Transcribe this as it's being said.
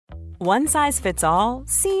One size fits all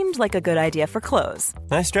seemed like a good idea for clothes.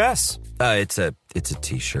 Nice dress. It's a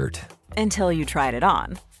t-shirt. Until you tried it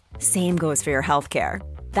on. Same goes for your healthcare.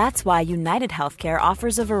 That's why United Healthcare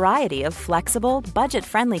offers a variety of flexible,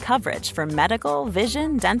 budget-friendly coverage for medical,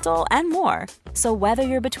 vision, dental, and more. So whether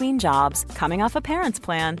you're between jobs, coming off a parent's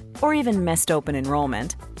plan, or even missed open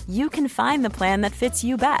enrollment, you can find the plan that fits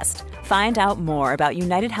you best. Find out more about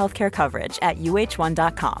United Healthcare coverage at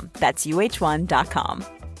uh1.com. That's uh1.com.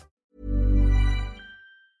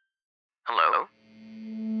 Hello?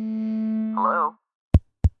 Hello?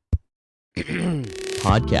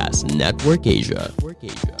 Podcast Network Asia.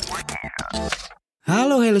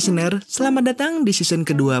 Halo listener, selamat datang di season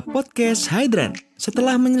kedua Podcast Hydran.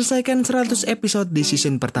 Setelah menyelesaikan 100 episode di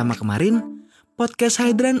season pertama kemarin, Podcast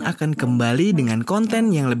Hydran akan kembali dengan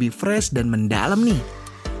konten yang lebih fresh dan mendalam nih.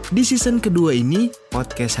 Di season kedua ini,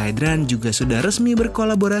 Podcast Hydran juga sudah resmi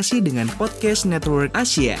berkolaborasi dengan Podcast Network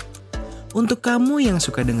Asia. Untuk kamu yang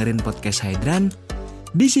suka dengerin Podcast Hydran,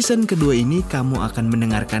 di season kedua ini kamu akan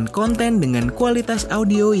mendengarkan konten dengan kualitas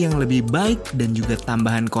audio yang lebih baik dan juga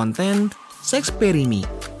tambahan konten Sexperimi.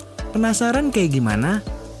 Penasaran kayak gimana?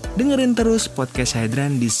 Dengerin terus Podcast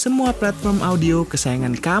Hydran di semua platform audio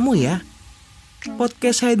kesayangan kamu ya.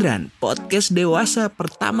 Podcast Hydran, podcast dewasa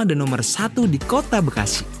pertama dan nomor 1 di kota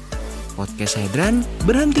Bekasi. Podcast Hydran,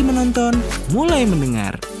 berhenti menonton, mulai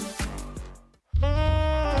mendengar.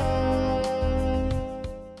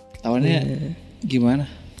 Tawannya gimana?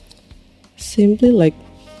 Simply like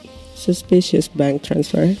suspicious bank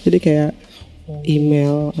transfer. Jadi kayak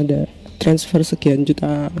email ada transfer sekian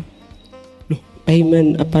juta,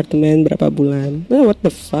 payment apartemen berapa bulan. Nah, what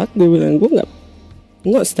the fuck? Gue bilang gue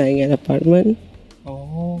nggak staying at apartment.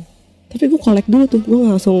 Tapi gue collect dulu tuh. Gue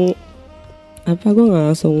nggak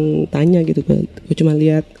langsung tanya gitu. Gue cuma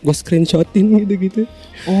lihat, gue screenshotin gitu.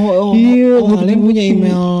 Iya, kalian punya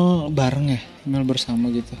email bareng ya? Email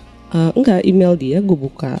bersama gitu? Enggak, email dia gue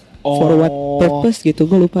buka for what purpose gitu,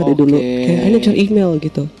 gue lupa deh dulu. Kayak ini cari email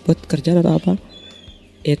gitu buat kerjaan atau apa.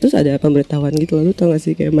 Ya terus ada pemberitahuan gitu, lalu tau gak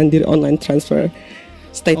sih kayak Mandiri online transfer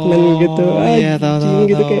statement gitu. Iya,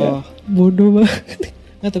 tahu. Gitu kayak bodoh banget.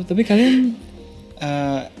 Nah, tapi kalian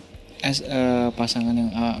as pasangan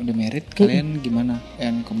yang udah married, kalian gimana?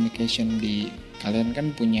 And communication di kalian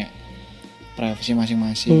kan punya privacy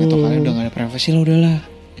masing-masing, atau kalian udah gak ada privacy lah, udahlah.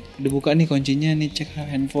 Udah buka nih kuncinya nih, cek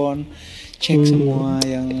handphone, cek semua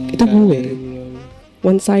yang itu gue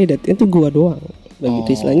one sided, itu gue doang.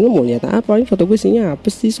 Begitu istilahnya, lu mau lihat apa? Ini foto gue isinya apa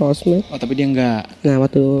sih, sosmed. Tapi dia enggak. Nah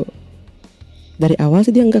waktu dari awal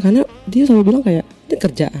sih dia enggak, karena dia selalu bilang kayak ini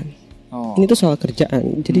kerjaan. Ini tuh soal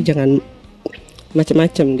kerjaan, jadi jangan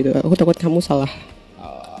macam-macam gitu. Aku takut kamu salah.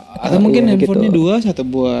 Atau mungkin handphonenya gitu. 2, satu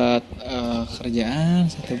buat kerjaan,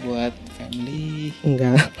 satu buat family.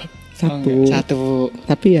 Enggak. Satu.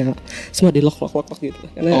 Tapi ya semua di lock gitu.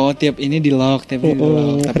 Karena tiap ini di lock, tiap ini di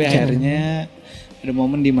lock. Tapi akhirnya ada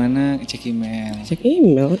momen di mana cek email.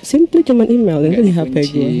 Simply cuman email itu di HP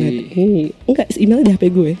gue. Enggak, emailnya di HP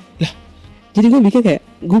gue. Lah. Jadi gue bikin kayak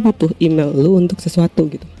gue butuh email lu untuk sesuatu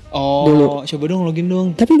gitu. Dulu. Coba dong login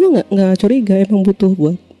dong. Tapi gue nggak curiga, emang butuh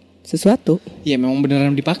buat sesuatu. Iya, memang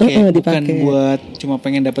beneran dipakai, bukan buat cuma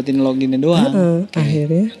pengen dapetin loginnya doang.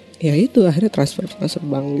 Akhirnya transfer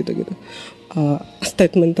bank gitu.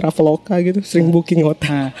 Statement Traveloka gitu, sering booking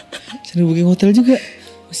hotel. Sering booking hotel juga.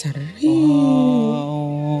 Sering.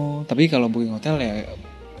 Tapi kalau booking hotel ya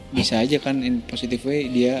bisa aja kan, in positive way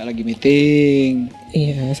dia lagi meeting.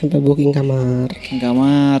 Iya, sampai booking kamar.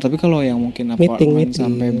 Tapi kalau yang mungkin apartemen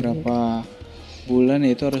sampai berapa bulan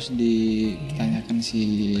ya itu harus ditanyakan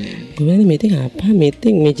sih. Gue bilang ini meeting apa?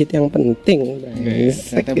 Meeting mijit yang penting.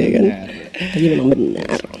 Ternyata benar. Kan? Tapi memang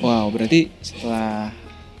benar. Wow, berarti setelah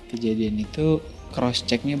kejadian itu cross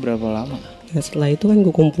checknya berapa lama? Nah, setelah itu kan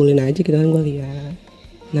gue kumpulin aja gitu kan, gue lihat.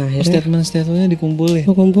 Nah akhirnya statementnya dikumpulin.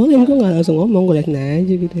 Gue kumpulin, gue nggak langsung ngomong, gue liatin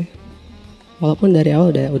aja gitu. Walaupun dari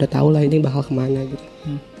awal udah tahu lah ini bakal kemana gitu.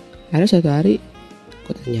 Akhirnya suatu hari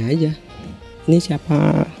gue tanya aja, ini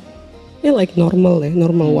siapa? Ya like normal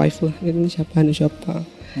wife lah. Ini siapa?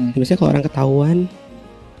 Biasanya kalau orang ketahuan,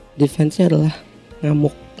 defense-nya adalah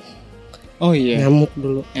ngamuk. Oh iya. Ngamuk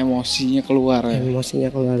dulu. Emosinya keluar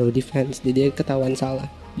dulu, defense. Jadi dia ketahuan salah.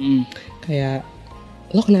 Kayak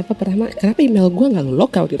lo kenapa email gue nggak lo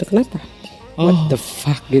lockout gitu, kenapa? What the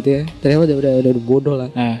fuck gitu ya. Ternyata udah bodoh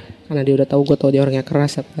lah. Karena dia udah tahu gue dia orangnya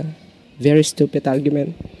keras apa. Very stupid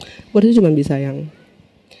argument. Gue tuh cuma bisa yang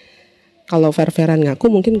kalau fair-fairan ngaku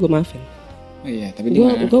mungkin gue maafin. Oh iya, tapi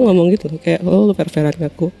gue ngomong gitu kayak lo fair-fairan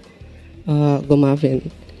ngaku, gue maafin.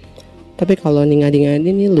 Tapi kalau nih ngadi-ngadi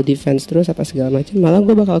nih lo defense terus apa segala macam, malah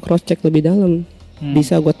gue bakal cross check lebih dalam.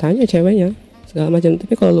 Bisa gue tanya ceweknya segala macam.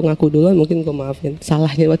 Tapi kalau lu ngaku duluan mungkin gue maafin.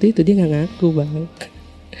 Salahnya waktu itu dia nggak ngaku bang.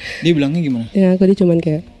 Dia bilangnya gimana? Dia ngaku, dia cuman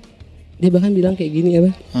kayak, dia bahkan bilang kayak gini ya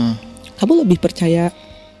bang. Kamu lebih percaya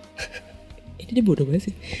ini dia bodoh banget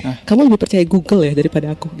sih. Kamu lebih percaya Google ya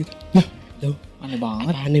daripada aku gitu. Loh,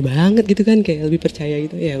 aneh banget gitu kan, kayak lebih percaya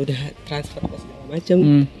gitu. Ya udah transfer segala macam.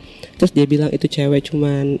 Terus dia bilang itu cewek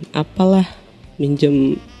cuman apalah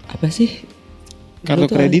minjem apa sih? Kartu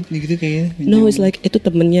kredit gitu kayaknya. No, it's like itu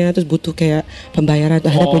temennya terus butuh kayak pembayaran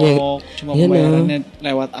tuh akhirnya punya. Cuma pembayarannya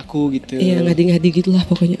lewat aku gitu. Iya, ngadi-ngadi gitulah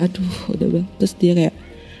pokoknya. Aduh, udah bang. Terus dia kayak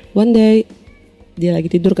one day dia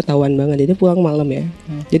lagi tidur ketahuan banget, dia pulang malam ya.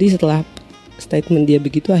 Jadi setelah statement dia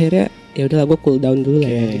begitu akhirnya ya udahlah gue cool down dulu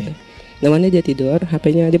lah ya gitu. Namanya dia tidur,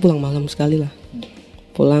 HP-nya dia pulang malam sekali lah.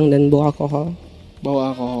 Pulang dan bawa alkohol.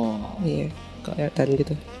 Iya, kelihatan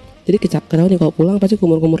gitu. Jadi ketahuan nih kalau pulang pasti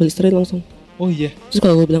kumur-kumur Listerine langsung. Oh iya. Terus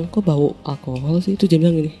kalau gue bilang kok bau alkohol sih, itu dia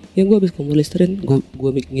bilang gini, ya gue habis kumur Listerine, gue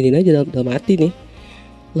giniin aja dalam hati nih.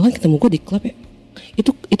 Lo kan ketemu gue di klub ya,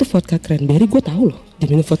 itu vodka cranberry, gue tahu loh dia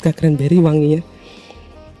minum vodka cranberry wanginya.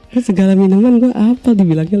 Kan segala minuman gue apa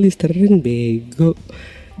dibilangnya Listerine, bego.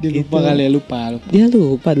 Dia lupa gitu. Kali ya, lupa. Dia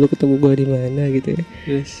lupa dulu ketemu gue di mana gitu ya.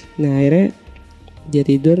 Yes. Nah akhirnya dia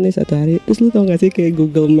tidur nih satu hari. Terus lu tau gak sih kayak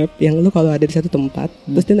Google Map yang lu kalau ada di satu tempat,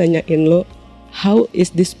 terus dia nanyain lo how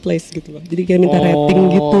is this place gitu loh. Jadi kayak minta rating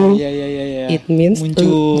gitu. Iya. It means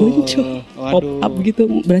muncul pop up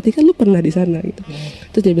gitu. Berarti kan lu pernah di sana gitu.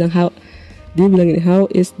 Terus dia bilang gini,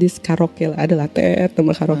 how is this karaoke lah. Ada lah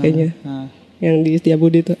tema karaoke-nya. Yang di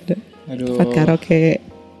Setiabudi itu ada. Tempat karaoke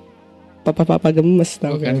papa-papa gemes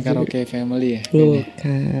tau kan. Bukan karaoke family ya?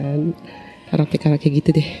 Bukan. Karaoke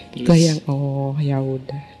gitu deh. Gue yang ya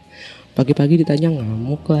udah. Pagi-pagi ditanya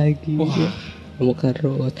ngamuk lagi. Ngamuk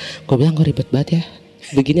terus. Gue bilang gue ribet banget ya.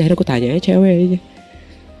 Begini akhirnya gue tanya aja cewek aja.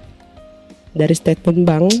 Dari statement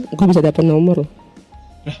bank gue bisa dapat nomor loh.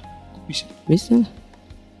 Lah, Bisa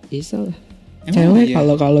lah. Cewek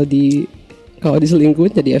kalau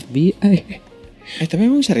diselingkuhin jadi FBI. Tapi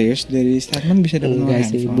emang serius dari statement bisa dapat nomor handphone?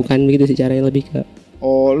 Enggak sih, handphone? bukan begitu sih caranya, lebih ke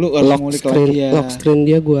lu harus ngulik lagi ya. Lock screen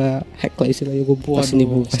dia gue hack lah istilahnya, gue buka sini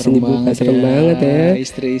buka serem banget ya.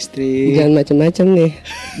 Istri jangan macam-macam nih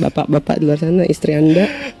bapak-bapak di luar sana, istri anda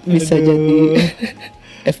bisa jadi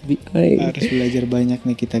FBI. Harus belajar banyak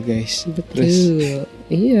nih kita guys. Betul. Terus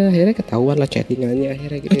iya akhirnya ketahuan lah chattingannya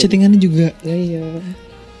akhirnya gitu. Chattingannya juga iya.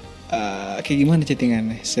 Kayak gimana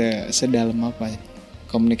chattingannya, sedalam apa ya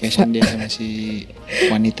communication dia sama si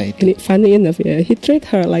wanita itu? Ini funny enough ya, he treat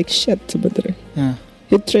her like shit sebenarnya.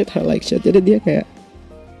 He treat her like shit. Jadi dia kayak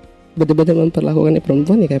betul-betul memperlakukan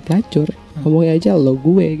perempuan ya kayak pelacur. Ngomongnya aja lo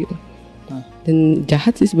gue gitu. Dan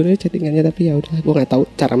jahat sih sebenarnya chattingannya, tapi ya udah gue nggak tahu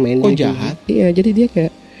cara mainnya. Oh jahat? Iya, jadi dia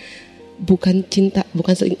kayak bukan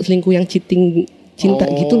selingkuh yang cheating cinta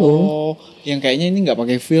gitu loh. Yang kayaknya ini nggak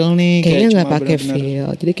pakai feel nih. Kayaknya nggak pakai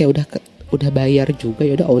feel. Jadi kayak udah bayar juga,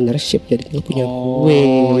 ya udah ownership, jadi lu punya gue.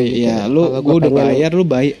 Oh iya, gitu. Gue udah bayar, lu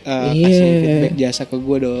kasih feedback jasa ke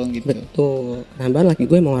gue dong gitu. Betul. Nambahan laki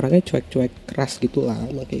gue emang orangnya cuek-cuek keras gitu lah,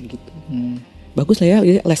 emang kayak gitu. Bagus lah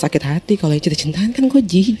ya, less sakit hati. Kalau cinta-cintaan kan gue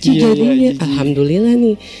jijik jadinya. Alhamdulillah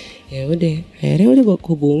nih. Ya udah, akhirnya udah gue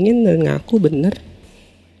hubungin dan ngaku bener.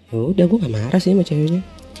 Ya udah, gue nggak marah sih sama ceweknya.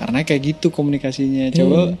 Karena kayak gitu komunikasinya.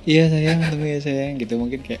 Coba iya sayang, tapi ya sayang gitu,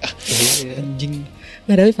 mungkin kayak anjing.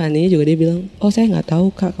 Nggak, tapi Fanny juga dia bilang, oh saya nggak tahu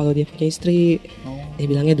kak kalau dia punya istri. Dia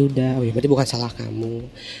bilangnya duda. Oh ya berarti bukan salah kamu.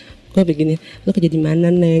 Gue begini, lo kerja di mana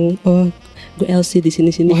neng? Oh gue LC di sini.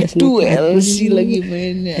 Waduh, LC lagi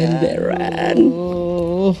mainnya. Emberan.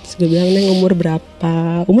 Terus gue bilang, neng umur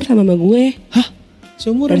berapa? Umur sama gue. Hah?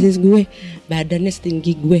 Seumur? Persis gue. Badannya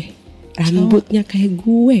setinggi gue. Rambutnya kayak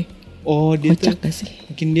gue. Oh dia kocak tuh gak sih?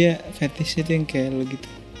 Mungkin dia fetishnya tuh yang kayak lo gitu.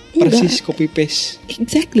 Persis copy paste.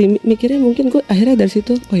 Exactly. Mikirnya mungkin gue akhirnya dari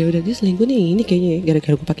situ, oh ya udah dia selingkuh nih ini kayaknya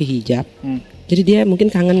gara-gara gue pakai hijab. Jadi dia mungkin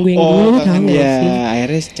kangen gue yang dulu, kangen ya.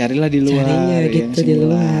 Akhirnya carilah di luar. Carinya gitu di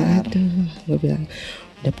luar. Aduh, gue bilang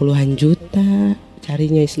udah puluhan juta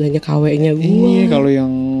carinya, istilahnya KW-nya gue. Iya, kalau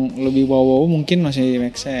yang lebih wow mungkin masih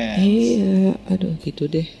make sense. Iya, aduh gitu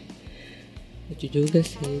deh. Lucu juga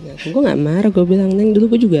sih. Gue gak marah, gue bilang neng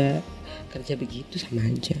dulu gue juga kerja begitu sama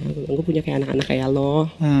aja. Gue punya kayak anak-anak kayak lo.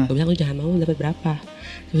 Gue bilang lu jangan mau dapat berapa.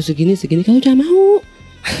 Terus segini kalau jangan mau.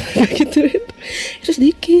 Gitu. Terus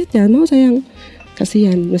sedikit, jangan mau sayang.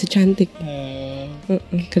 Kasihan, masih cantik.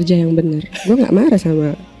 Kerja yang benar. Gue nggak marah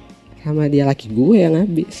sama dia laki gue yang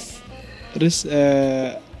habis. Terus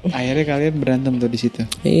akhirnya kalian berantem tuh di situ.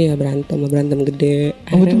 Iya berantem gede.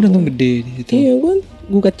 Oh itu berantem gede di situ. Iya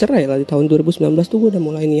gugat cerai lah di tahun 2019 tuh gue udah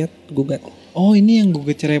mulai niat gugat. Oh ini yang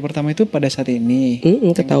gugat cerai pertama itu pada saat ini.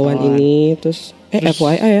 Ketahuan ini terus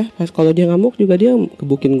FYI ya, kalau dia ngamuk juga dia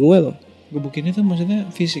gebukin gue loh. Gebukinnya tuh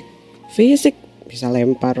maksudnya fisik. Fisik, bisa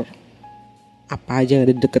lempar apa aja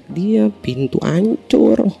yang ada deket dia, pintu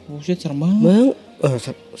hancur. Buset, serem banget.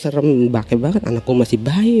 Serem banget, anakku masih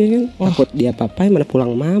bayi ya kan. Takut dia apa-apain mana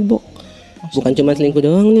pulang mabok. Bukan cuma selingkuh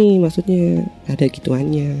doang nih maksudnya, ada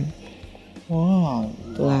gituannya. Wow.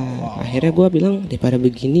 Itulah akhirnya gue bilang daripada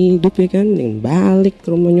begini hidup ya kan, yang balik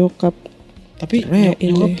ke rumah nyokap. Tapi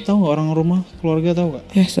nyokap tahu nggak, orang rumah keluarga tahu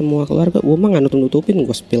nggak? Semua keluarga, gue mah nggak nutupin,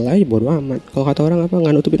 gue spill aja bodo amat. Kalau kata orang apa,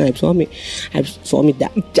 nggak nutupin aib suami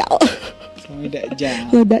dajjal. Suami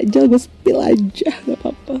dajjal. Lo dajjal gue spill aja, nggak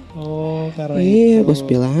apa-apa. Oh karena itu. Gue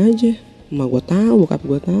spill aja. Emak gue tahu, bokap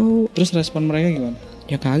gue tahu. Terus respon mereka gimana?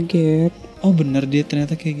 Ya kaget. Oh benar dia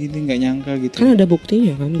ternyata kayak gini, nggak nyangka gitu. Kan ada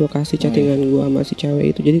buktinya kan, gue kasih chattingan gue sama si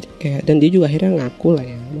cewek itu, jadi kayak, dan dia juga akhirnya ngaku lah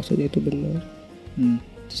ya, maksudnya itu benar.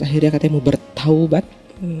 Terus akhirnya katanya mau bertaubat,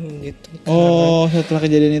 gitu. Oh setelah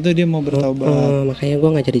kejadian itu dia mau bertaubat. Makanya gue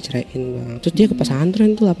nggak jadi ceraiin bang. Terus dia ke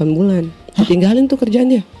pesantren tuh 8 bulan, tinggalin tuh kerjaan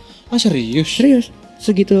dia. Serius,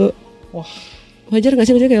 segitu. Wah. Wajar gak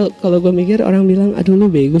sih maksudnya kayak kalau gue mikir orang bilang aduh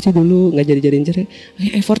lu bego sih dulu gak jadi-jadiin cerai,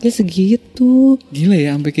 effortnya segitu. Gila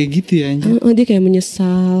ya sampai kayak gitu ya anjir. Dia kayak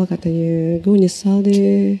menyesal katanya, gue menyesal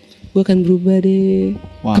deh, gue akan berubah deh.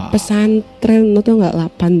 Ke pesantren, lo tau gak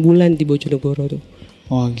 8 bulan di Bojonegoro tuh.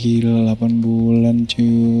 Wah gila 8 bulan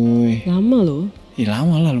cuy. Lama loh.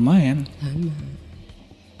 Lama lah, lumayan. Lama.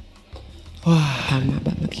 Wah lama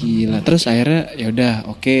banget. Gila. Terus akhirnya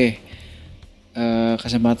yaudah oke.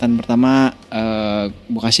 Kesempatan pertama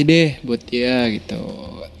gue kasih deh buat dia gitu.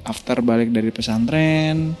 After balik dari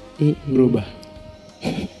pesantren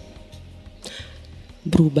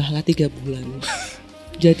berubahlah 3 bulan.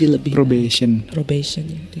 Jadi lebih probation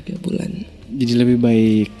ya 3 bulan. Jadi lebih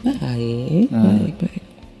baik. Baik.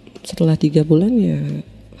 Setelah 3 bulan ya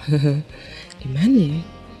gimana ya?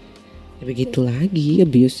 Ya begitu lagi,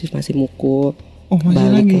 abusive, masih mukul.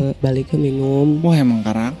 Balik ke minum. Wah emang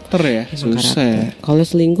karakter ya, susah ya. Kalau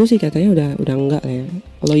selingkuh sih katanya udah enggak ya.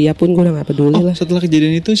 Kalau iya pun gue udah nggak peduli lah. Setelah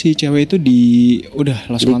kejadian itu si cewek itu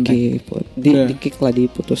udah lost contact. Di-kick lah,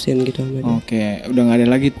 diputusin gitu sama dia. Oke, udah nggak ada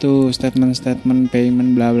lagi tuh statement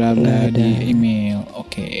payment bla bla bla di email.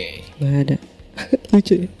 Oke. Nggak ada.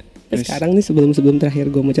 Lucu ya. Sekarang nih sebelum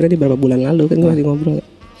terakhir gue mau cerai di beberapa bulan lalu kan gue masih ngobrol.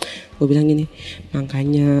 Gue bilang gini,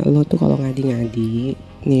 makanya lo tuh kalau ngadi-ngadi,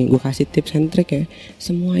 nih gue kasih tips and trick ya,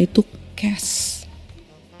 semua itu cash,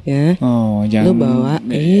 ya. Jangan.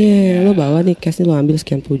 Lo bawa nih cash nih, lo ambil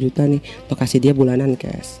sekian puluh juta nih, lo kasih dia bulanan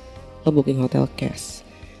cash, lo booking hotel cash,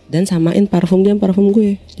 dan samain parfum dia parfum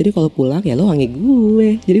gue. Jadi kalau pulang ya lo wangi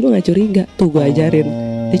gue, jadi gue nggak curiga. Tuh gue ajarin,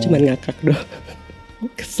 dia cuma ngakak doang.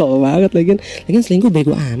 Kesel banget lagian selingkuh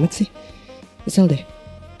bego amat sih, kesel deh.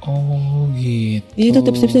 Oh gitu. Itu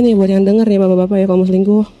tips-tipsnya nih buat yang denger ya bapak-bapak ya, kalau mau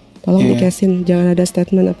selingkuh tolong dikasin, jangan ada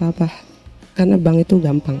statement apa-apa, karena bank itu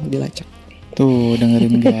gampang dilacak. Tuh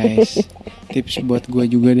dengerin guys. Tips buat gue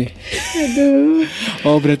juga deh. Aduh.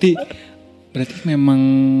 Oh berarti memang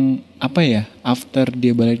apa ya, after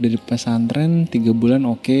dia balik dari pesantren 3 bulan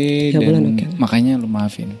oke, dan makanya lu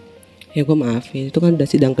maafin. Ya gue maafin, itu kan udah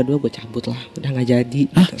sidang kedua gue cabut lah, udah gak jadi.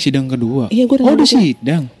 Sidang kedua? Iya gue udah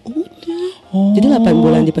sidang? Jadi 8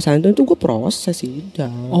 bulan di pesantren tuh gue proses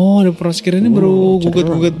sidang. Ada proses, kira-kira baru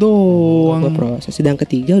gugat-gugat doang. Gue proses, sidang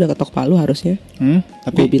ketiga udah ketok palu harusnya.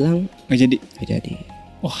 Tapi gue bilang gak jadi.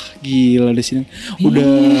 Wah gila deh sidang.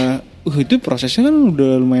 Udah itu prosesnya kan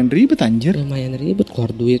udah lumayan ribet anjir. Lumayan ribet,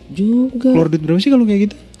 keluar duit juga. Keluar duit berapa sih kalau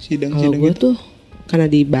kayak gitu? Sidang-sidang gue gitu? tuh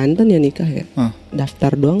karena di Banten ya nikah ya,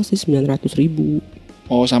 daftar doang sih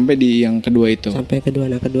 900.000. Oh sampai di yang kedua itu? Sampai kedua.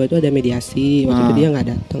 Nah kedua itu ada mediasi. Waktu itu dia gak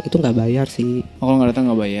datang. Itu gak bayar sih. Oh kalau gak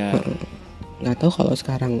datang gak bayar? Gak tahu kalau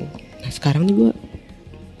sekarang. Nah sekarang nih gue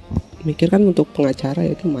mikir kan untuk pengacara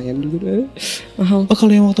ya itu lumayan juga mahal. Oh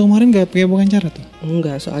kalau yang waktu kemarin gak pakai pengacara tuh?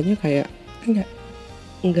 Enggak, soalnya kayak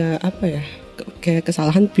Enggak apa ya, kayak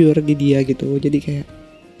kesalahan pure di dia gitu. Jadi kayak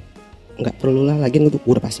gak perlu lah, lagian gue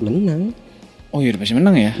udah pasti menang. Oh iya udah pasti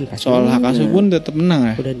menang ya? Soal hak asuh pun tetap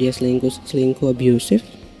menang ya? Udah dia selingkuh abusive,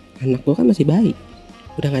 anak gue kan masih baik,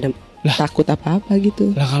 udah gak ada takut apa-apa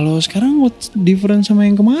gitu. Lah kalau sekarang what's different sama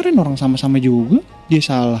yang kemarin, orang sama-sama juga dia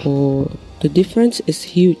salah. Oh the difference is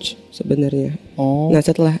huge sebenarnya. Nah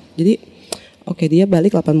setelah jadi dia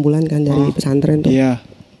balik 8 bulan kan dari pesantren tuh. Iya.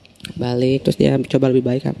 Balik terus dia coba lebih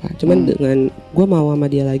baik apa. Cuman dengan gue mau sama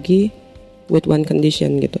dia lagi with one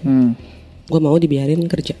condition gitu. Gue mau dibiarin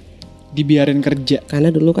kerja.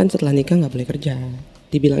 Karena dulu kan setelah nikah nggak boleh kerja.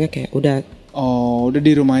 Dibilangnya kayak udah Oh, udah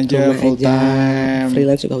di rumah aja full time.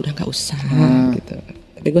 Freelance juga udah nggak usah gitu.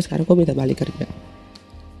 Tapi gue sekarang minta balik kerja.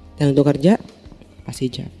 Dan untuk kerja lepas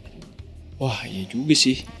hijab. Wah, iya juga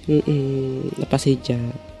sih. Lepas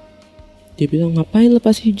hijab. Dia bilang ngapain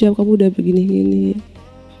lepas hijab, kamu udah begini-gini.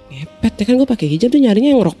 Ngepet ya kan, gue pakai hijab tuh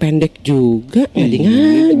nyarinya yang rok pendek juga.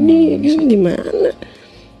 Ngadi-ngadi kan gimana?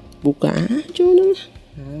 Buka aja udah.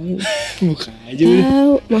 Buka aja udah.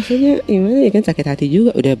 Tahu maksudnya gimana ya kan, sakit hati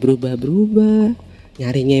juga, udah berubah.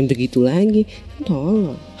 Nyarinya yang begitu lagi.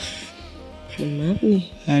 Tolong. Maaf nih.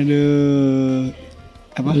 Aduh.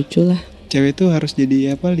 Apa? Lucu lah. Cewek tuh harus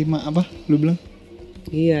jadi apa? 5 apa? Lu bilang?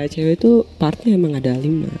 Iya, cewek tuh partnya emang ada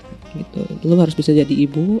 5 gitu. Lu harus bisa jadi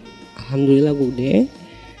ibu. Alhamdulillah gue udah.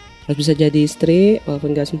 Harus bisa jadi istri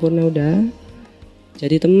walaupun gak sempurna udah.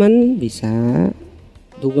 Jadi teman bisa.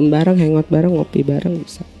 Dugem bareng, hangout bareng, ngopi bareng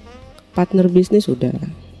bisa. Partner bisnis udah.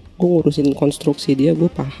 Gue ngurusin konstruksi dia, gue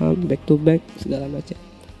paham back to back segala macam.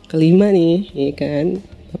 Kelima nih, ya kan,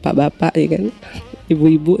 bapak-bapak ya kan,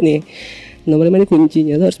 ibu-ibu nih. Nomor 5 nih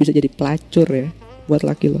kuncinya, lo harus bisa jadi pelacur ya buat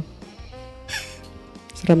laki lo.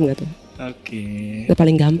 Serem gak tuh? Oke. Itu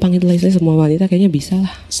paling gampang itu lah, semua wanita kayaknya bisa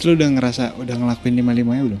lah. Lu udah ngerasa udah ngelakuin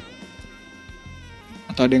 5-5-nya belum?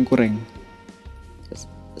 Atau ada yang kurang?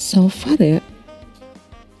 So far ya,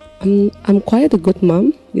 I'm quite a good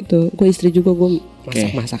mom gitu. Gue istri juga, gue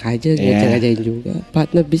masak-masak aja, ngajak-ngajakin juga.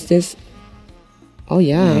 Partner bisnis,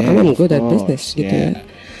 I'm good at business gitu ya.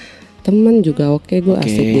 Temen juga oke, gue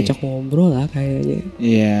asik diajak ngobrol lah kayaknya.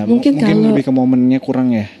 Iya, mungkin kalau lebih ke momennya kurang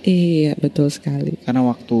ya. Iya, betul sekali. Karena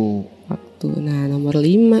waktu. Nah, nomor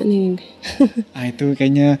 5 nih. Itu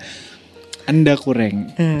kayaknya Anda kurang.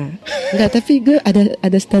 Enggak, tapi gue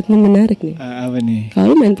ada statement menarik nih. Apa nih? Kalau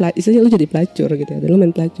lu main istilahnya lu jadi pelacur gitu ya, lu main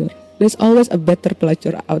pelacur. There's always a better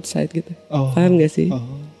pelacur outside gitu. Paham gak sak?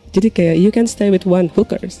 Jadi kayak you can stay with one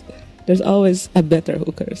hookers. There's always a better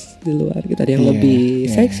hookers di luar gitu. Ada yang lebih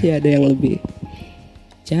seksi, ada yang lebih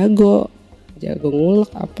jago ngulek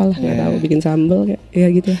apalah, nggak tahu bikin sambal kayak ya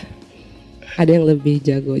gitu. Ada yang lebih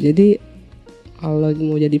jago. Jadi kalau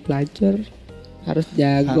mau jadi pelacur harus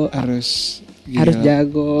jago, harus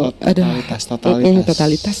jago.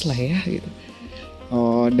 Totalitas lah ya gitu.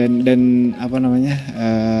 Dan apa namanya?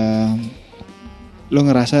 Lo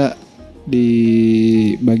ngerasa di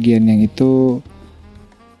bagian yang itu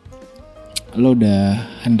lo udah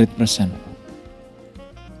 100%.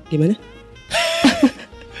 Gimana?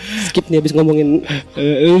 Skip nih abis ngomongin.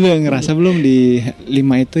 Lo udah ngerasa belum di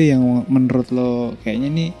 5 itu yang menurut lo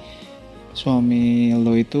kayaknya nih suami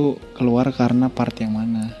lo itu keluar karena part yang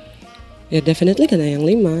mana? Ya definitely karena yang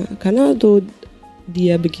 5. Karena tuh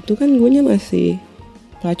dia begitu kan guanya masih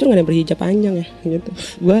pelacur, gak ada yang berhijab panjang ya gitu.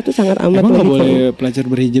 Gue tuh sangat amat. Emang gak boleh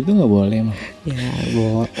pelacur berhijab tuh gak boleh emang? Ya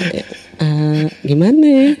boleh. Gimana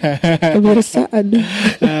ya? Pemirsa aduh.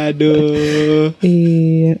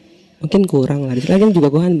 Iya. Mungkin kurang lah. Lagi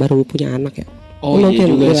juga gue kan baru punya anak ya. Iya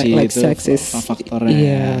juga sih like itu sexist faktornya.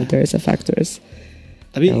 Iya, there is a factors.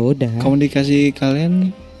 Tapi yaudah. Komunikasi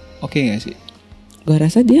kalian oke gak sih? Gue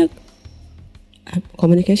rasa dia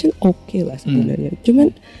communication oke lah sebenarnya.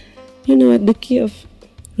 Cuman you know what, the key of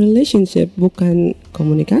relationship bukan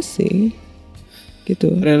komunikasi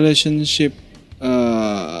gitu. Relationship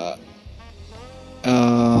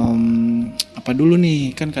apa dulu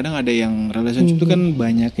nih, kan kadang ada yang relationship itu kan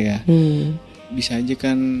banyak ya. Bisa aja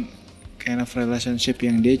kan kind of relationship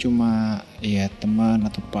yang dia cuma ya teman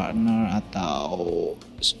atau partner atau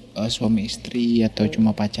suami istri atau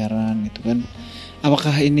cuma pacaran gitu kan.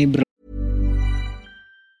 Apakah ini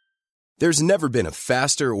There's never been a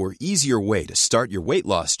faster or easier way to start your weight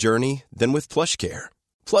loss journey than with PlushCare.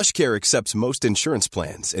 PlushCare accepts most insurance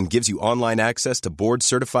plans and gives you online access to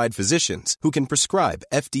board-certified physicians who can prescribe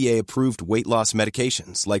FDA-approved weight loss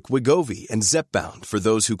medications like Wegovy and Zepbound for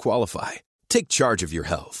those who qualify. Take charge of your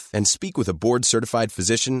health and speak with a board-certified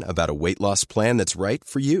physician about a weight loss plan that's right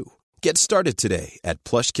for you. Get started today at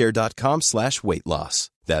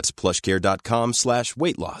plushcare.com/weightloss. That's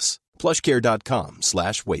plushcare.com/weightloss.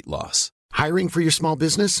 plushcare.com/weightloss. Hiring for your small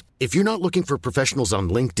business? If you're not looking for professionals on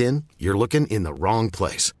LinkedIn, you're looking in the wrong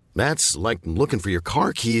place. That's like looking for your car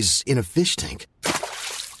keys in a fish tank.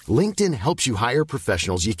 LinkedIn helps you hire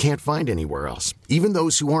professionals you can't find anywhere else, even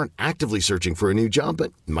those who aren't actively searching for a new job but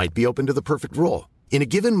might be open to the perfect role. In a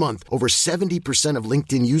given month, over 70% of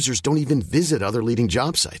LinkedIn users don't even visit other leading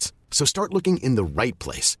job sites. So start looking in the right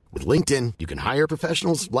place. With LinkedIn, you can hire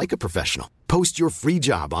professionals like a professional. Post your free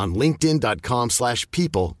job on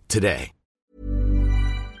linkedin.com/people today.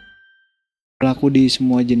 Berlaku di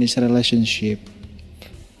semua jenis relationship.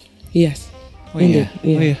 Yes. Oh iya.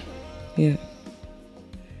 Yeah.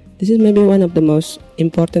 This is maybe one of the most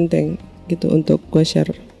important thing gitu untuk gue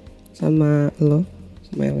share sama lo,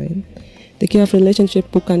 sama yang lain. The key of relationship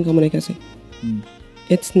bukan komunikasi.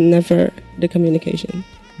 It's never the communication.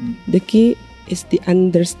 The key is the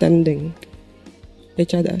understanding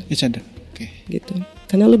each other. Okay. Gitu.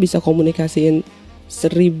 Karena lo bisa komunikasiin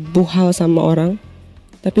 1000 hal sama orang,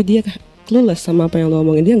 tapi dia clueless sama apa yang lo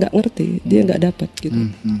omongin, dia nggak ngerti, dia nggak dapat gitu.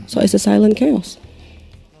 So it's a silent chaos.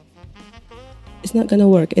 It's not gonna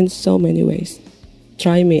work in so many ways.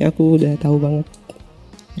 Try me, aku udah tahu banget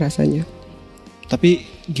rasanya. Tapi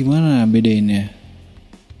gimana bedainnya?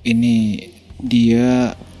 Ini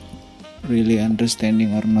dia really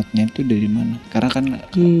understanding or not-nya itu dari mana? Karena kan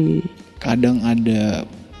kadang ada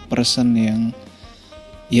person yang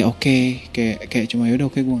ya oke, kayak cuma yaudah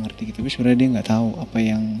oke gue ngerti gitu, tapi sebenarnya dia nggak tahu apa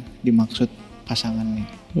yang dimaksud pasangannya.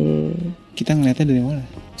 Kita ngeliatnya dari mana?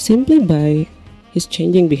 Simply by his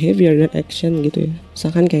changing behavior dan action gitu ya.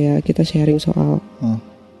 Misalkan kayak kita sharing soal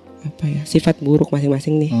apa ya, sifat buruk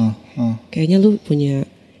masing-masing nih. Kayaknya lu punya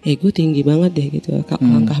ego tinggi banget deh gitu.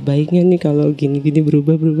 Langkah baiknya nih kalau gini-gini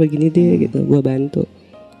berubah gini deh gitu. Gua bantu.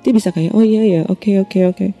 Dia bisa kayak oh iya ya, oke.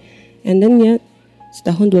 And then ya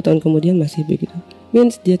setahun 2 tahun kemudian masih begitu.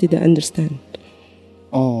 Means dia tidak understand.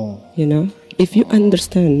 You know, if you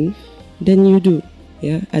understand, then you do.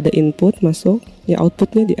 Ya, ada input masuk, ya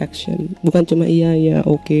outputnya di action. Bukan cuma iya ya,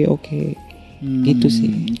 oke. Gitu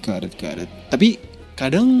sih. Got it. Tapi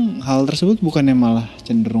kadang hal tersebut bukannya malah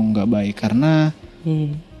cenderung nggak baik karena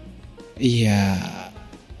iya,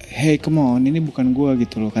 hey come on, ini bukan gue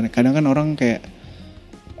gitu loh. Kadang kan orang kayak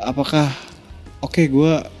apakah oke,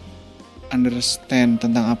 gue understand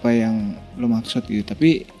tentang apa yang lo maksud gitu,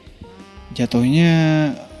 tapi jatuhnya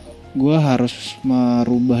gue harus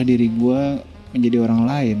merubah diri gue menjadi orang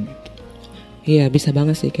lain gitu. Iya, bisa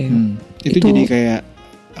banget sih kayak itu jadi kayak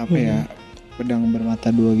apa ya, pedang bermata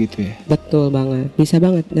dua gitu ya. Betul banget, bisa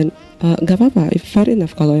banget. Dan gak apa-apa, fair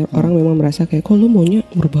enough kalau orang memang merasa kayak kok lu maunya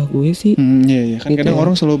merubah gue sih. Iya kan gitu kadang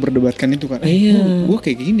orang selalu berdebatkan itu kan. Gue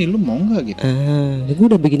kayak gini, lu mau nggak gitu? Gue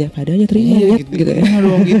udah begini apa adanya, terima gitu ya.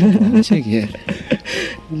 Doang gitu aja gitu.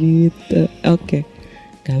 Gitu. Oke.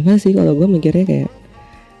 Gampang sih kalau gue mikirnya kayak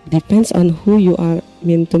depends on who you are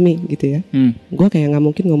mean to me gitu ya. Gue kayak nggak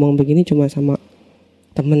mungkin ngomong begini cuma sama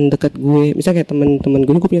temen dekat gue. Misalnya kayak temen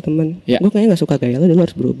gue punya temen, gue kayaknya nggak suka gaya lo,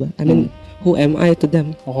 harus berubah. I mean, who am I to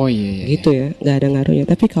them? Gitu ya, nggak ada ngaruhnya.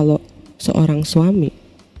 Tapi kalau seorang suami,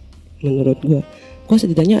 menurut gue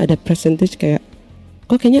setidaknya ada percentage kayak,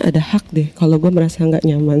 gue kayaknya ada hak deh kalau gue merasa nggak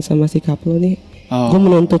nyaman sama sikap lo nih. Gue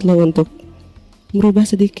menuntut lo untuk merubah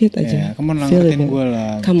sedikit aja. Come on, langkatin gue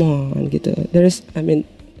lah. Come on gitu.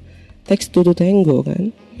 Takes two to tango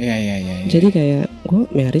kan. Iya. Jadi kayak gue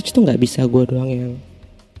marriage tuh nggak bisa gue doang yang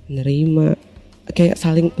nerima, kayak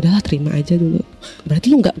saling udahlah terima aja dulu.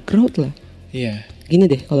 Berarti lu nggak growth lah. Iya.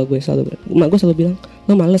 Gini deh kalau gue mak gue selalu bilang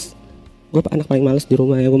lo males. Gue anak paling males di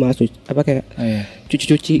rumah ya, gue malas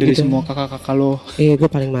cuci-cuci dari gitu. semua kakak-kakak lo. Iya, gue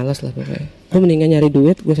paling malas lah pokoknya. Gue mendingan nyari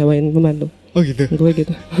duit, gue sewain pembantu. Gitu. Gue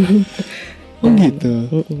gitu. Gitu.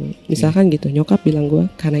 Misalkan gitu, nyokap bilang gue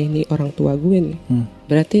karena ini orang tua gue nih,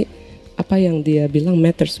 berarti apa yang dia bilang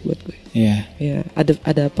matters buat gue. Iya. Ya,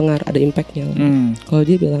 ada pengaruh, ada impactnya. Kalau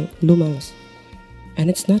dia bilang lu malas, and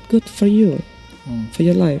it's not good for you, for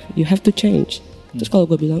your life, you have to change. Terus kalau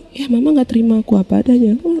gue bilang, ya mama nggak terima aku apa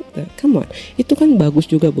adanya, come on, itu kan bagus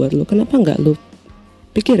juga buat lu. Kenapa nggak lu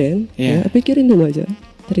pikirin? Ya, pikirin dulu aja,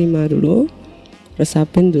 terima dulu,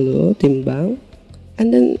 resapin dulu, timbang,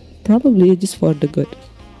 and then probably just for the good,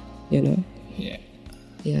 you know.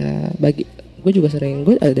 Ya bagi gue juga sering,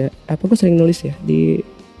 gue sering nulis ya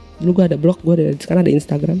dulu gue ada blog, sekarang ada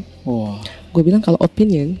Instagram. Gue bilang kalau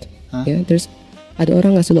opinion, ya terus ada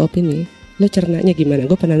orang ngasih lo opini, lo cernanya gimana?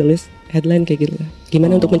 Gue pernah nulis headline kayak gitu lah,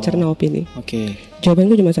 gimana untuk mencerna opini.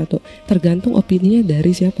 Jawaban gue cuma satu, tergantung opininya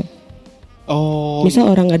dari siapa.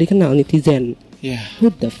 Misal orang nggak dikenal, netizen,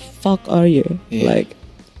 who the fuck are you? Like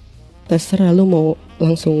terserah lo mau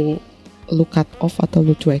langsung lu cut off atau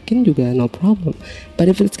lu cuekin juga no problem. But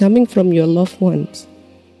if it's coming from your loved ones,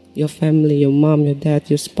 your family, your mom, your dad,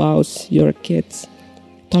 your spouse, your kids,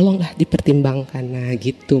 tolonglah dipertimbangkan. Nah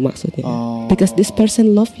gitu maksudnya. Because this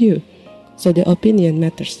person love you, so the opinion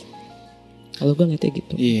matters. Kalau gue ngeliatnya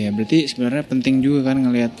gitu. Iya, berarti sebenarnya penting juga kan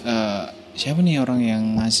ngelihat siapa nih orang yang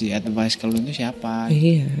ngasih advice ke lu itu siapa?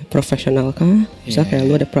 Iya, profesional kah? Misal kayak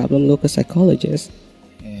lu ada problem, lu ke psychologist.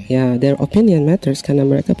 Ya, their opinion matters karena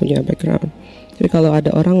mereka punya background. Tapi kalau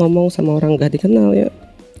ada orang ngomong sama orang gak dikenal, ya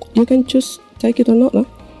you can choose take it or not lah.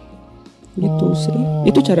 Gitu sih.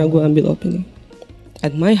 Itu cara gue ambil opini.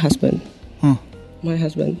 And my husband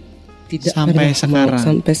tidak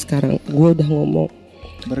sampai sekarang gue udah ngomong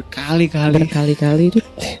berkali-kali itu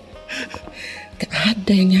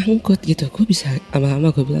ada yang nyangkut gitu. Gue bisa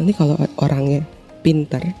lama-lama gue bilang nih kalau orangnya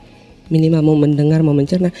pintar, minimal mau mendengar, mau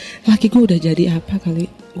mencerna, laki gue udah jadi apa kali.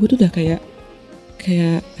 Gue tuh udah kayak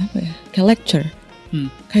apa ya, kayak lecture,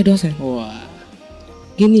 kayak dosen. Wah.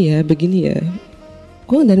 Gini ya, begini ya.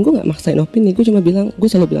 Gue nggak maksain opini. Gue cuma bilang, gue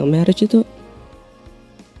selalu bilang marriage itu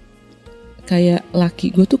kayak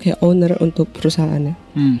laki gue tuh kayak owner untuk perusahaannya.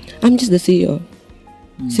 I'm just the CEO.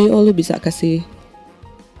 CEO lu bisa kasih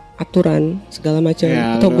aturan segala macam,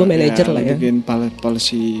 atau gue manajer lah ya. Bikin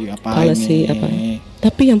policy apa ini.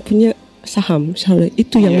 Tapi yang punya saham,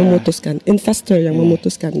 itu yang memutuskan, investor yang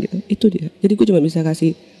memutuskan gitu. Itu dia. Jadi gue cuma bisa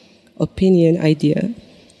kasih opinion, idea.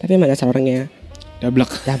 Tapi mana orangnya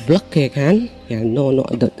dablek ya kan? Ya no,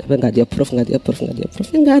 nggak di approve. Ya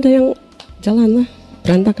nggak ada yang jalan lah,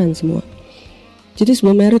 berantakan semua. Jadi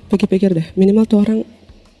sebelum married pikir-pikir deh, minimal tuh orang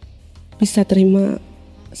bisa terima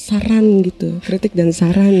saran gitu, kritik dan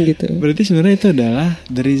saran gitu. Berarti sebenarnya itu adalah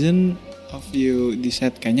the reason of you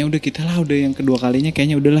decide kayaknya udah kita lah, udah yang kedua kalinya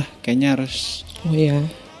kayaknya udahlah, kayaknya harus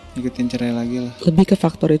ikutin cerai lagi lah. Lebih ke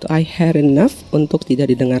faktor itu, I had enough untuk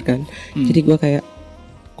tidak didengarkan. Jadi gue kayak,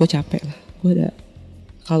 gue capek lah. Gue udah,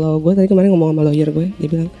 kalau gue tadi kemarin ngomong sama lawyer gue, dia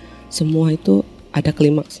bilang semua itu ada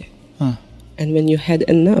klimaksnya. And when you had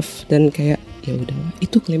enough, dan kayak ya udah,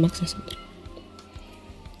 itu klimaksnya sebenarnya.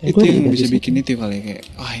 Itu yang bisa bikin itu kali ya, kayak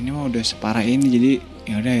ini mah udah separah ini, jadi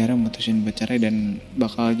ya udah akhirnya mutusin bercerai dan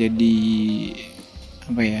bakal jadi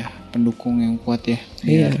apa ya, pendukung yang kuat ya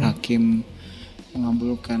biar hakim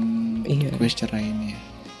mengabulkan request cerai ini ya.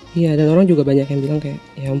 Iya, dan orang juga banyak yang bilang kayak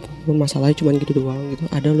ya ampun masalahnya cuma gitu doang gitu.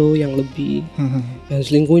 Ada loh yang lebih yang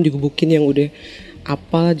selingkuhin digebukin, yang udah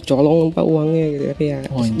apa dicolong apa uangnya gitu. Tapi ya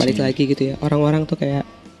balik lagi gitu ya, orang-orang tuh kayak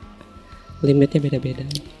limitnya beda-beda.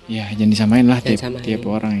 Ya jangan disamain lah tiap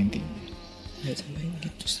orang intinya. Jangan samain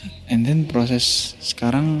gitu sih. And then proses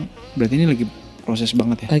sekarang berarti ini lagi proses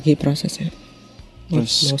banget ya? Lagi proses ya.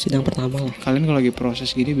 Terus mau sidang pertama lah. Kalian kalau lagi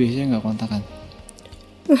proses gini biasanya nggak kontakan?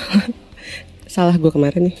 Salah gue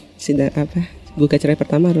kemarin nih, sidang gugat cerai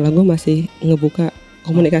pertama adalah gue masih ngebuka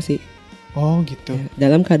komunikasi. Oh gitu. Ya,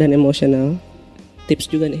 dalam keadaan emosional. Tips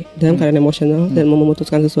juga nih, dalam keadaan emosional dan mau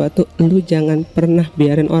memutuskan sesuatu, lu jangan pernah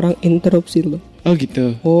biarin orang interupsi lu. Oh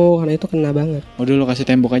gitu. Oh, karena itu kena banget. Udah lu kasih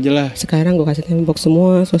tembok aja lah. Sekarang gue kasih tembok,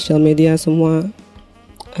 semua sosial media, semua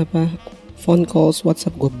phone calls,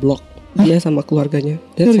 WhatsApp gue blok. Dia sama keluarganya.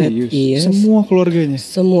 Yes. Semua keluarganya.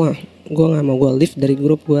 Semua. Gue nggak mau, gue leave dari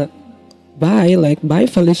grup gue. Bye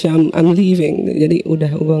Felicia, I'm leaving. Jadi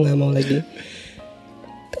udah, gue nggak mau lagi.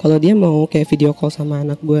 Kalau dia mau kayak video call sama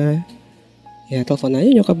anak gue, ya telepon aja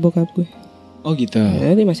nyokap bokap gue. Oh gitu.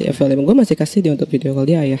 Ya, dia masih available. Gue masih kasih dia untuk video call,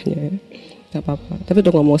 dia ayahnya. Gak apa-apa. Tapi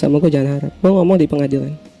untuk ngomong sama gue jangan harap. Gue ngomong di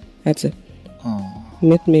pengadilan. That's it.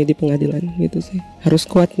 Meet me di pengadilan gitu sih. Harus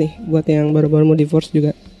kuat nih. Buat yang baru-baru mau divorce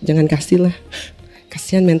juga, jangan kasih lah.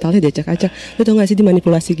 Kasihan mentalnya diacak-acak. Lu tau gak sih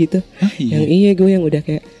dimanipulasi gitu? Yang gue yang udah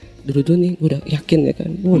kayak dulu nih gue udah yakin ya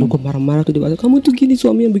kan, gue marah-marah tuh, dia kamu tuh gini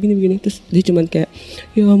suami yang begini-begini, terus dia cuman kayak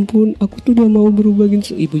ya ampun aku tuh udah mau berubah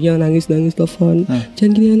gitu, ibunya nangis-nangis telepon,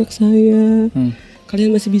 jangan gini anak saya,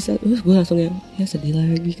 kalian masih bisa, gue langsung ya sedih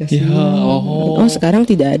lagi kasih. Oh sekarang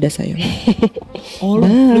tidak ada sayang. Lu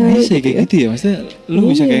bisa kayak gitu ya, maksudnya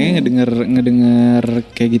lu bisa kayaknya ngedenger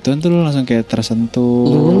kayak gituan tuh lu langsung kayak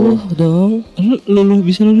tersentuh. Lu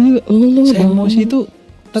bisa lu emosi itu.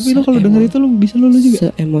 Tapi lo kalau denger itu lo bisa lo juga.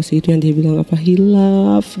 Se-emosi itu yang dia bilang apa,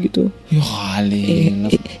 hilaf gitu. Ya kali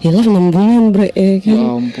hilaf 6 bulan bre kan. Ya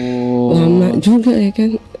ampun, lama juga ya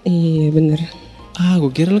kan. Iya bener.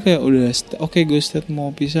 Gue kira lo kayak udah oke, gue state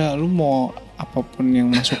mau pisah, lo mau apapun yang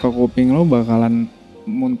masuk ke kuping lo bakalan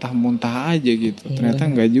muntah-muntah aja gitu. Ternyata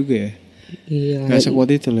enggak juga ya. Iya. Gak sekuat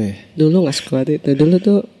itu lo ya. Dulu gak sekuat itu. Dulu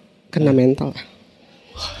tuh kena mental lah.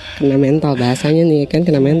 Kena mental bahasanya nih kan,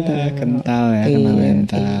 kena mental. Kental ya, kena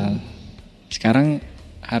mental. Sekarang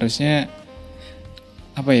harusnya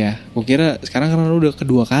apa ya? Gue kira sekarang karena lu udah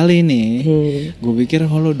kedua kali nih, gue pikir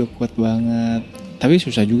lu udah kuat banget. Tapi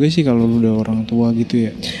susah juga sih kalau lu udah orang tua gitu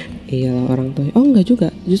ya. Iya orang tua. Oh enggak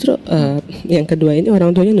juga. Justru yang kedua ini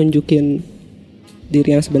orang tuanya nunjukin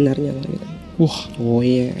diri yang sebenarnya lah gitu. Wah. Oh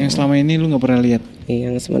iya. Yang selama ini lu nggak pernah lihat.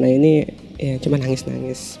 Yang selama ini ya cuma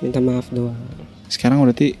nangis-nangis, minta maaf doang. Sekarang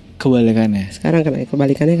berarti kebalikannya. Sekarang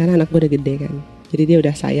kebalikannya karena anak gue udah gede kan. Jadi dia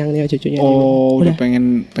udah sayang nih cucunya. Oh, udah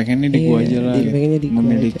pengennya di gue aja lah. Pengennya di gue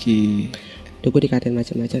memiliki. Udah gue dikatain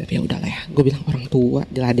macam-macam, tapi ya udahlah ya. Gue bilang orang tua,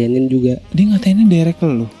 diladenin juga. Dia ngatainnya direct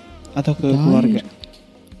ke lu atau ke keluarga?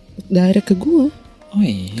 Direct ke gue. Oh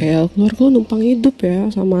iya. Kayak keluarga lu numpang hidup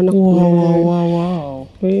ya sama anak gue.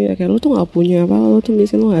 Wow. Iya, kayak lu tuh gak punya apa, lu tuh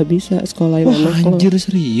misalnya lu gak bisa sekolahin anak lu. Anjir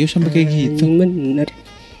serius sampai kayak gitu. Bener.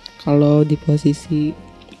 Kalau di posisi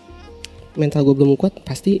mental gue belum kuat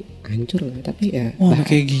pasti hancur lah. Tapi ya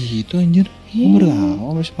kayak gitu anjir. Gue baru tahu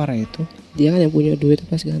sampai separah itu. Dia kan yang punya duit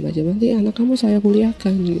apa segala macam. Nanti anak kamu saya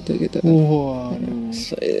kuliahkan gitu. Wah,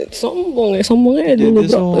 sombongnya dulu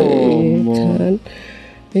bro. Kan.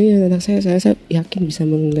 Iya, anak saya yakin bisa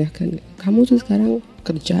menguliahkan. Kamu tuh sekarang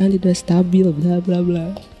kerjaan tidak stabil, bla bla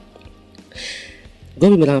bla. Gue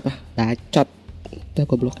bilang apa? Bacot. Udah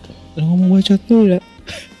gue blok. Lo ngomong bacot tuh udah.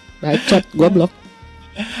 Bacot, gue blok.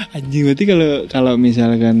 Anjing, berarti kalau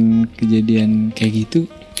misalkan kejadian kayak gitu,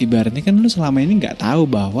 ibaratnya kan lu selama ini nggak tahu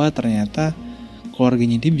bahwa ternyata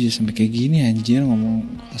keluarganya dia bisa sampai kayak gini, anjir, ngomong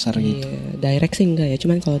kasar gitu. Direct sih enggak ya,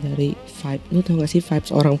 cuman kalau dari vibe, lu tau gak sih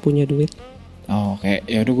vibes orang punya duit? Oh, kayak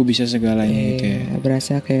ya udah gue bisa segalanya gitu ya.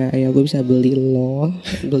 Berasa kayak ya gue bisa beli lo,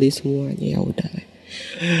 beli semuanya, ya udah.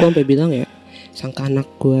 Gue sampai bilang ya, sangka anak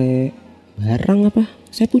gue barang apa?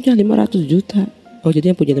 Saya punya 500 juta. Oh,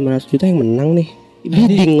 jadi yang punya 500 juta yang menang nih.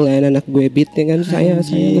 Bidding lah anak gue, bidnya kan saya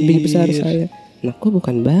lebih besar saya. Anak gue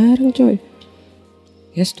bukan barang coy.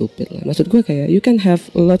 Ya stupid lah. Maksud gue kayak you can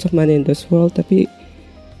have a lot of money in this world, tapi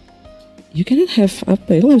you cannot have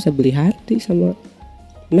apa ya, lu gak bisa beli hati sama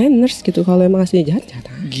manners gitu. Kalau emang aslinya jahat.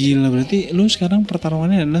 Gila, berarti lu sekarang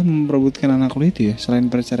pertarungannya adalah memperebutkan anak lu itu ya,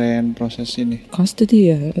 selain perceraian proses ini.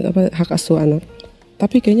 Custody ya, apa hak asuh anak.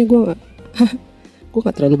 Tapi kayaknya gue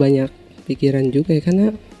gak terlalu banyak pikiran juga ya,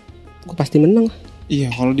 karena gue pasti menang. Iya,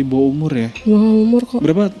 kalau di bawah umur ya. Bawah umur kok.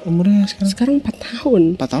 Berapa umurnya sekarang? Sekarang 4 tahun.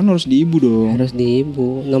 4 tahun harus di ibu dong. Harus di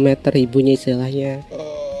ibu. No matter ibunya istilahnya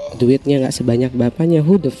duitnya gak sebanyak bapaknya,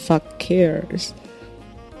 who the fuck cares?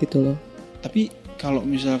 Gitu loh. Tapi kalau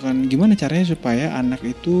misalkan gimana caranya supaya anak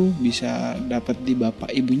itu bisa dapat di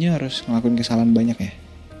bapak, ibunya harus ngelakuin kesalahan banyak ya?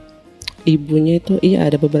 Ibunya itu iya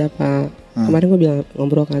ada beberapa. Kemarin gue bilang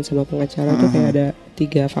ngobrol kan sama pengacara tuh kayak ada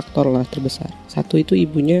 3 faktor lah terbesar. Satu itu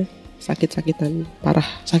ibunya sakit-sakitan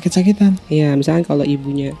parah. Sakit-sakitan? Iya, misalkan kalau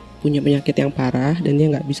ibunya punya penyakit yang parah dan dia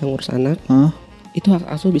nggak bisa ngurus anak, itu hak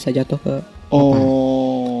asuh bisa jatuh ke bapak.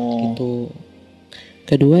 Gitu.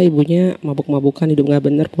 Kedua, ibunya mabuk-mabukan, hidup nggak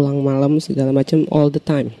bener, pulang malam segala macam all the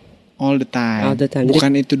time. All the time. Jadi,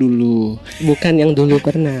 bukan itu dulu. Bukan yang dulu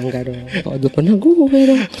pernah, enggak dong. Kalau dulu pernah gue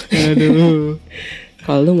dong. Aduh.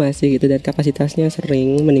 Kalau lu masih gitu dan kapasitasnya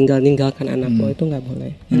sering meninggalkan anak lo, itu nggak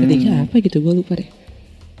boleh. Yang ketiga apa gitu, gue lupa deh.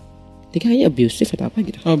 Kayaknya abusive atau apa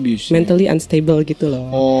gitu. Abusive. Mentally unstable gitu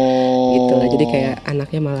loh. Gitu lah. Jadi kayak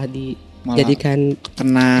anaknya malah dijadikan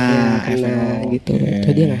kena gitu.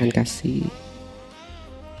 Jadi dia gak akan kasih.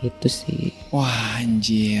 Itu sih. Wah,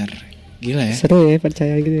 anjir. Gila ya. Seru ya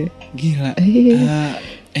percaya gitu ya. Gila.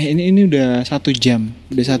 Ini udah 1 jam.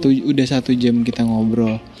 Udah 1 jam kita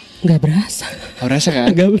ngobrol. Gak berasa. Gak berasa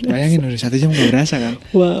kan? Gak berasa. Bayangin udah 1 jam gak berasa kan?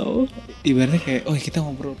 Wow. Ibaratnya kayak kita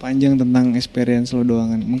ngobrol panjang tentang experience lo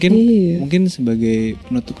doang kan. Mungkin sebagai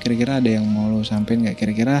penutup kira-kira ada yang mau lo sampein gak?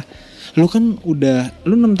 Kira-kira lo kan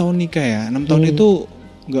lu 6 tahun nikah ya. 6 tahun itu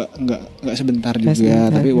gak sebentar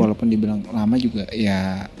juga. Tapi walaupun dibilang lama juga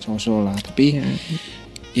ya so-so lah. Tapi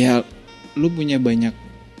ya lu punya banyak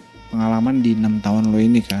pengalaman di 6 tahun lo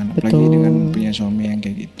ini kan. Apalagi dengan punya suami yang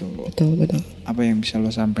kayak gitu. Betul. Apa yang bisa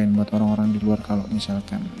lo sampein buat orang-orang di luar kalau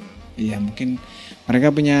misalkan ya mungkin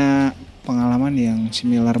mereka punya pengalaman yang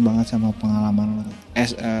similar banget sama pengalaman lo,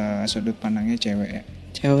 sudut pandangnya cewek ya.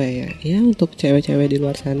 Ya untuk cewek-cewek di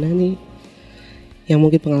luar sana nih yang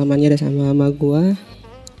mungkin pengalamannya ada sama gue,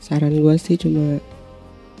 saran gue sih cuma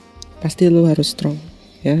pasti lo harus strong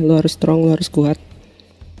ya. Lo harus strong, lo harus kuat.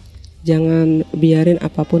 Jangan biarin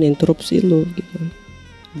apapun interupsi lo gitu.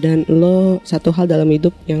 Dan lo satu hal dalam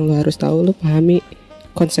hidup yang lo harus tahu, lo pahami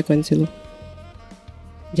konsekuensi lo.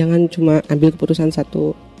 Jangan cuma ambil keputusan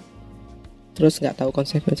satu terus nggak tahu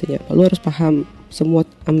konsekuensinya. Lo harus paham semua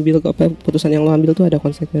keputusan yang lo ambil tuh ada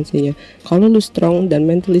konsekuensinya. Kalau lo strong dan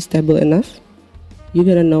mentally stable enough, you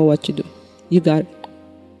gotta know what you do. You got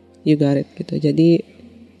it gitu. Jadi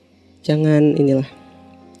jangan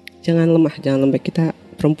lemah, jangan lembek. Kita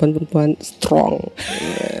perempuan strong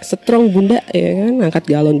bunda ya kan, angkat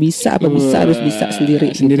galon bisa harus bisa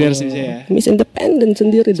sendiri harus bisa ya. Miss Independent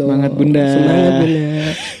sendiri dong. Semangat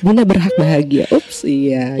bunda berhak bahagia.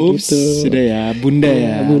 Gitu sudah ya bunda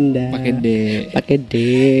pakai D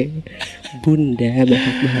bunda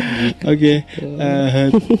berhak bahagia. Oke.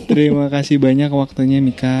 Terima kasih banyak waktunya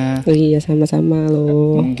Mika. Iya sama-sama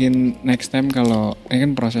lo. Mungkin next time kalau ini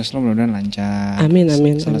kan proses lo mudah-mudahan lancar. Amin.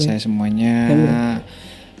 Selesai semuanya. Amin.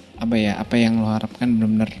 Apa yang lo harapkan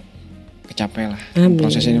benar-benar kecapai lah.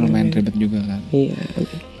 Proses ini lumayan ribet juga kan. Iya.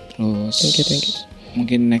 Terus thank you.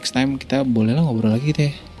 Mungkin next time kita boleh lah ngobrol lagi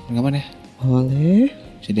gitu ya. Kapan ya? Boleh.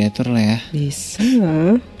 Bisa diatur lah ya. Bisa.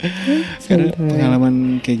 Karena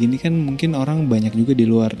pengalaman kayak gini kan mungkin orang banyak juga di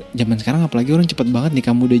luar. Zaman sekarang apalagi orang cepet banget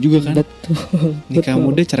nikah muda juga kan. Betul. Nikah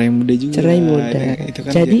muda, cerai muda juga. Cerai muda. Itu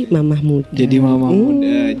kan jadi mamah muda. Jadi mamah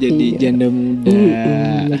muda, jadi janda muda.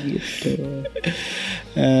 Gitu.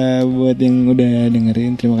 Buat yang udah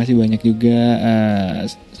dengerin, terima kasih banyak juga.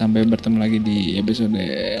 Sampai bertemu lagi di episode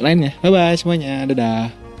lainnya. Bye bye semuanya.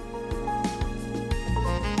 Dadah.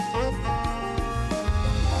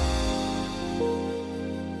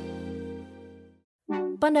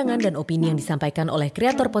 Pandangan dan opini yang disampaikan oleh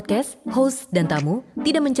kreator podcast, host, dan tamu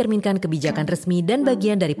tidak mencerminkan kebijakan resmi dan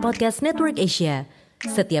bagian dari Podcast Network Asia.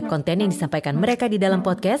 Setiap konten yang disampaikan mereka di dalam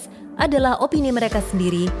podcast adalah opini mereka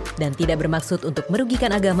sendiri dan tidak bermaksud untuk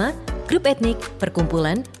merugikan agama, grup etnik,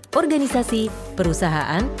 perkumpulan, organisasi,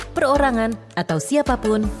 perusahaan, perorangan, atau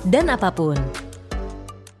siapapun dan apapun.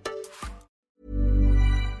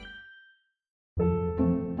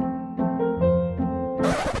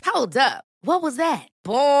 Hold up. What was that?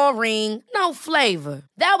 Boring. No flavor.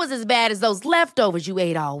 That was as bad as those leftovers you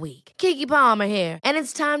ate all week. Keke Palmer here, and it's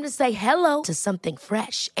time to say hello to something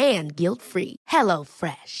fresh and guilt-free. Hello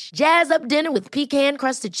Fresh. Jazz up dinner with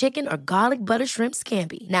pecan-crusted chicken or garlic butter shrimp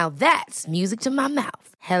scampi. Now that's music to my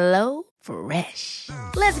mouth. Hello Fresh.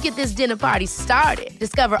 Let's get this dinner party started.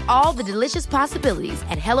 Discover all the delicious possibilities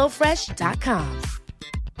at HelloFresh.com.